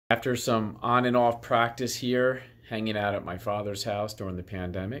After some on and off practice here, hanging out at my father's house during the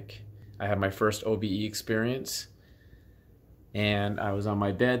pandemic, I had my first OBE experience, and I was on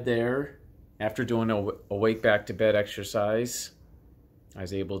my bed there. After doing a wake back to bed exercise, I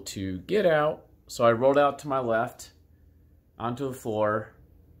was able to get out. So I rolled out to my left onto the floor.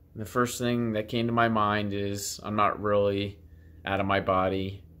 The first thing that came to my mind is I'm not really out of my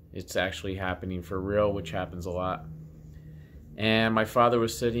body. It's actually happening for real, which happens a lot. And my father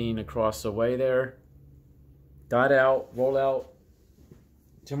was sitting across the way there. Got out, rolled out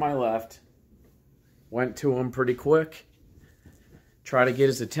to my left, went to him pretty quick, tried to get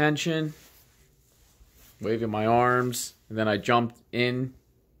his attention, waving my arms, and then I jumped in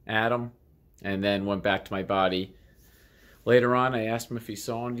at him and then went back to my body. Later on, I asked him if he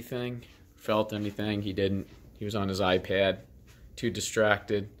saw anything, felt anything. He didn't. He was on his iPad, too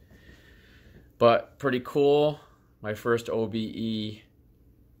distracted. But pretty cool. My first OBE,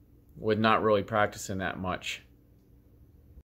 with not really practicing that much.